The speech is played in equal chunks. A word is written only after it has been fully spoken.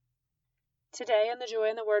Today on the Joy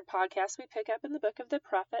in the Word podcast, we pick up in the book of the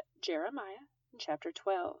prophet Jeremiah in chapter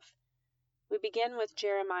 12. We begin with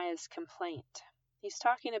Jeremiah's complaint. He's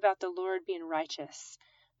talking about the Lord being righteous,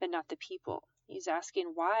 but not the people. He's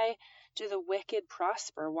asking, why do the wicked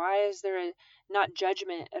prosper? Why is there not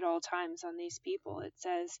judgment at all times on these people? It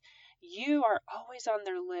says, you are always on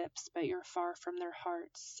their lips, but you're far from their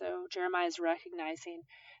hearts. So Jeremiah is recognizing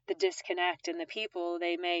the disconnect in the people.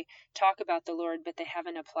 They may talk about the Lord, but they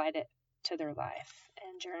haven't applied it to their life.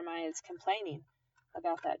 And Jeremiah is complaining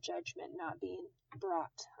about that judgment not being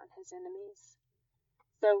brought on his enemies.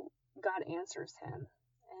 So God answers him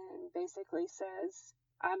and basically says,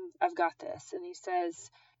 I've got this. And he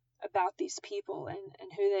says about these people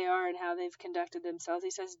and who they are and how they've conducted themselves.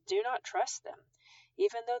 He says, do not trust them,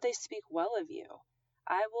 even though they speak well of you.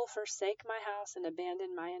 I will forsake my house and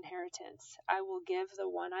abandon my inheritance. I will give the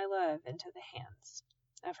one I love into the hands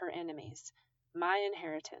of her enemies. My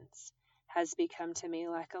inheritance has become to me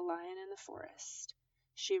like a lion in the forest.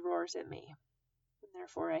 She roars at me, and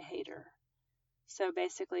therefore I hate her. So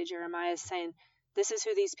basically Jeremiah is saying, this is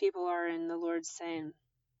who these people are, and the Lord's saying,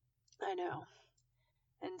 I know.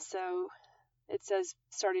 And so it says,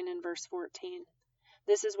 starting in verse 14,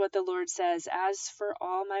 this is what the Lord says, as for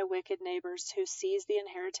all my wicked neighbors who seize the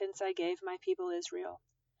inheritance I gave my people Israel,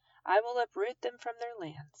 I will uproot them from their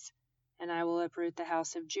lands, and I will uproot the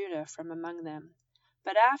house of Judah from among them.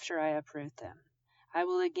 But after I uproot them, I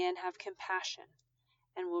will again have compassion,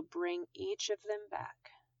 and will bring each of them back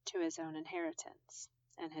to his own inheritance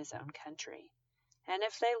and his own country. And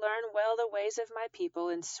if they learn well the ways of my people,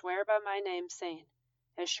 and swear by my name, saying,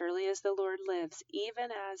 as surely as the Lord lives, even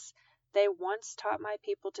as they once taught my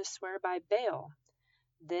people to swear by Baal,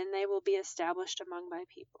 then they will be established among my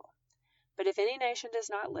people. But if any nation does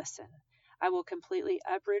not listen, I will completely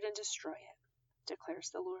uproot and destroy it, declares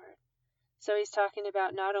the Lord. So he's talking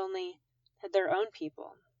about not only their own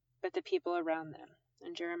people, but the people around them.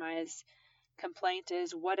 And Jeremiah's complaint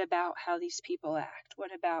is, what about how these people act? What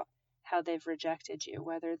about how they've rejected you,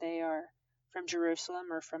 whether they are from Jerusalem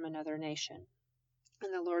or from another nation?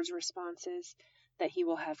 And the Lord's response is that he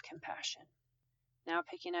will have compassion. Now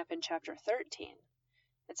picking up in chapter 13,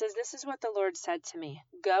 it says, this is what the Lord said to me,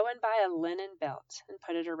 go and buy a linen belt and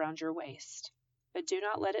put it around your waist, but do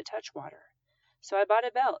not let it touch water. So I bought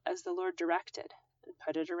a belt as the Lord directed and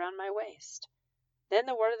put it around my waist. Then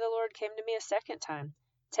the word of the Lord came to me a second time,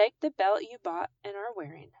 take the belt you bought and are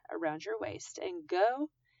wearing around your waist and go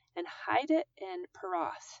and hide it in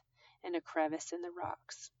Perath, in a crevice in the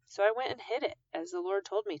rocks. So I went and hid it, as the Lord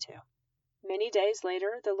told me to. Many days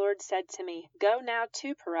later, the Lord said to me, go now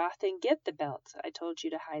to Perath and get the belt I told you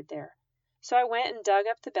to hide there. So I went and dug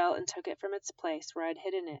up the belt and took it from its place where I'd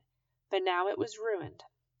hidden it. But now it was ruined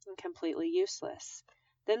and completely useless.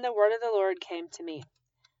 Then the word of the Lord came to me.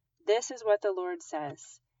 This is what the Lord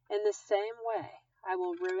says. In the same way, I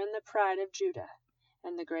will ruin the pride of Judah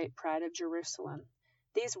and the great pride of Jerusalem.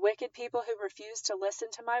 These wicked people who refuse to listen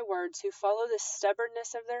to my words, who follow the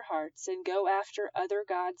stubbornness of their hearts and go after other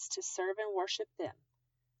gods to serve and worship them,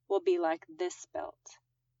 will be like this belt,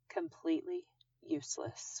 completely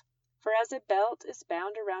useless. For as a belt is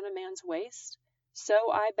bound around a man's waist, so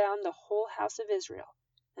I bound the whole house of Israel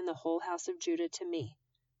and the whole house of Judah to me,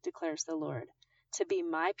 declares the Lord, to be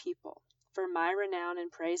my people, for my renown and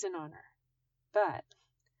praise and honor. But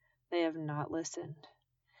they have not listened.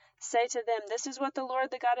 Say to them, this is what the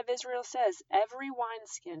Lord, the God of Israel, says, every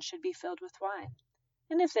wineskin should be filled with wine.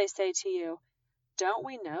 And if they say to you, don't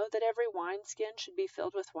we know that every wineskin should be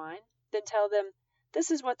filled with wine? Then tell them, this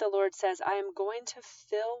is what the Lord says, I am going to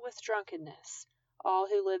fill with drunkenness all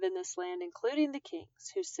who live in this land, including the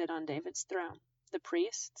kings who sit on David's throne, the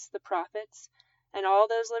priests, the prophets, and all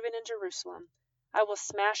those living in Jerusalem. I will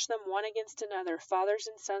smash them one against another, fathers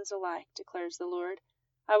and sons alike, declares the Lord.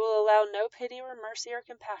 I will allow no pity or mercy or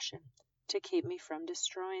compassion to keep me from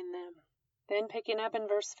destroying them. Then picking up in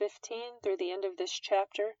verse 15 through the end of this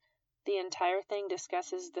chapter, the entire thing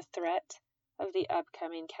discusses the threat of the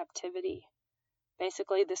upcoming captivity.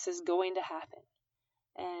 Basically, this is going to happen,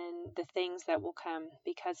 and the things that will come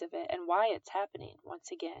because of it, and why it's happening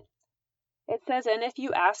once again. It says, and if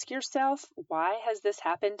you ask yourself, why has this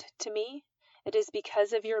happened to me? It is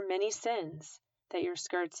because of your many sins that your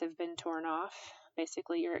skirts have been torn off.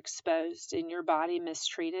 Basically, you're exposed and your body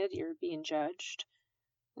mistreated. You're being judged.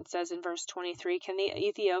 It says in verse 23, can the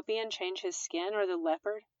Ethiopian change his skin or the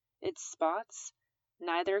leopard its spots?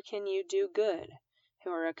 Neither can you do good who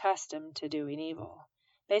are accustomed to doing evil.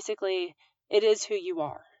 Basically, it is who you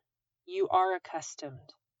are. You are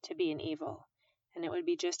accustomed to being evil, and it would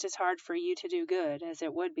be just as hard for you to do good as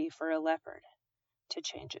it would be for a leopard to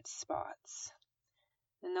change its spots.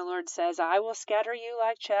 And the Lord says, I will scatter you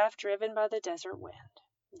like chaff driven by the desert wind.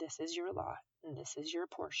 This is your lot, and this is your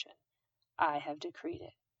portion. I have decreed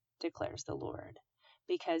it, declares the Lord,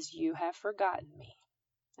 because you have forgotten me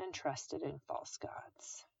and trusted in false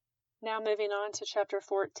gods. Now moving on to chapter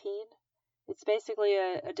 14. It's basically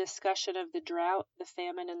a discussion of the drought, the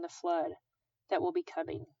famine, and the flood that will be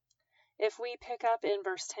coming. If we pick up in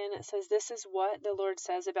verse 10, it says, This is what the Lord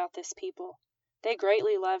says about this people. They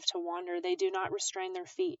greatly love to wander. They do not restrain their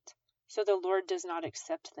feet. So the Lord does not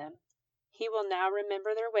accept them. He will now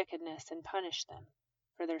remember their wickedness and punish them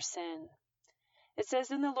for their sin. It says,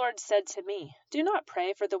 Then the Lord said to me, Do not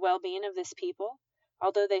pray for the well-being of this people.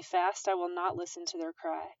 Although they fast, I will not listen to their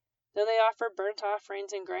cry. Though they offer burnt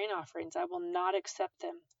offerings and grain offerings, I will not accept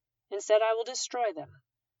them. Instead, I will destroy them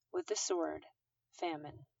with the sword,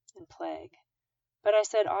 famine, and plague. But I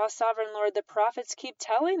said, Sovereign Lord, the prophets keep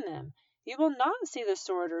telling them, You will not see the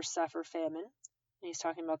sword or suffer famine. And he's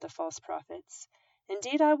talking about the false prophets.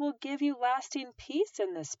 Indeed, I will give you lasting peace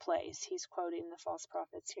in this place. He's quoting the false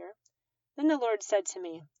prophets here. Then the Lord said to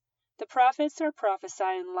me, The prophets are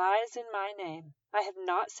prophesying lies in my name. I have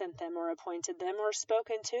not sent them or appointed them or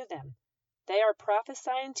spoken to them. They are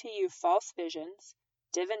prophesying to you false visions,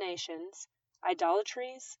 divinations,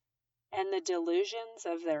 idolatries, and the delusions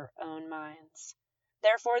of their own minds.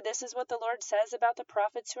 Therefore, this is what the Lord says about the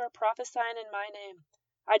prophets who are prophesying in my name.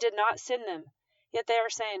 I did not send them, yet they are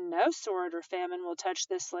saying no sword or famine will touch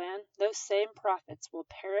this land. Those same prophets will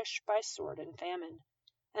perish by sword and famine.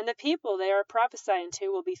 And the people they are prophesying to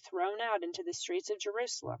will be thrown out into the streets of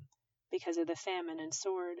Jerusalem because of the famine and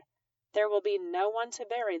sword. There will be no one to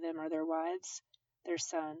bury them or their wives, their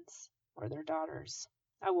sons, or their daughters.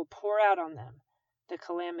 I will pour out on them the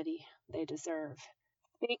calamity they deserve.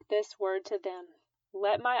 Speak this word to them.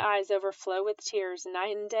 Let my eyes overflow with tears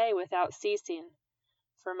night and day without ceasing.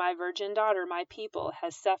 For my virgin daughter, my people,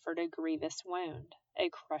 has suffered a grievous wound, a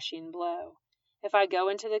crushing blow. If I go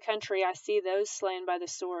into the country, I see those slain by the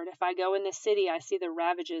sword. If I go in the city, I see the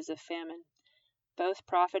ravages of famine. Both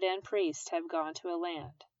prophet and priest have gone to a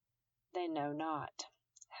land they know not.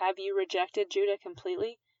 Have you rejected Judah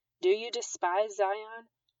completely? Do you despise Zion?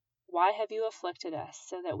 Why have you afflicted us,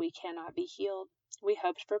 so that we cannot be healed? We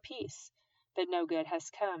hoped for peace, but no good has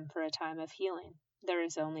come for a time of healing. There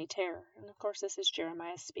is only terror. And of course, this is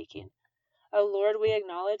Jeremiah speaking. O Lord, we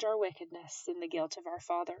acknowledge our wickedness and the guilt of our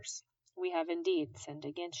fathers. We have indeed sinned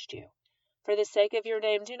against you. For the sake of your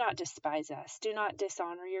name, do not despise us. Do not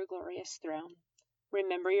dishonor your glorious throne.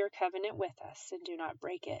 Remember your covenant with us, and do not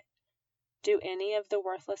break it. Do any of the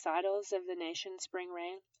worthless idols of the nations bring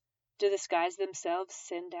rain? Do the skies themselves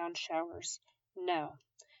send down showers? No,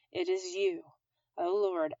 it is you, O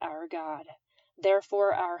Lord our God.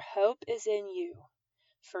 Therefore our hope is in you,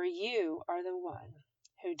 for you are the one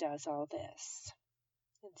who does all this.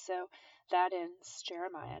 And so that ends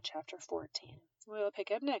Jeremiah chapter 14. We will pick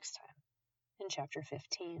up next time in chapter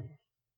 15.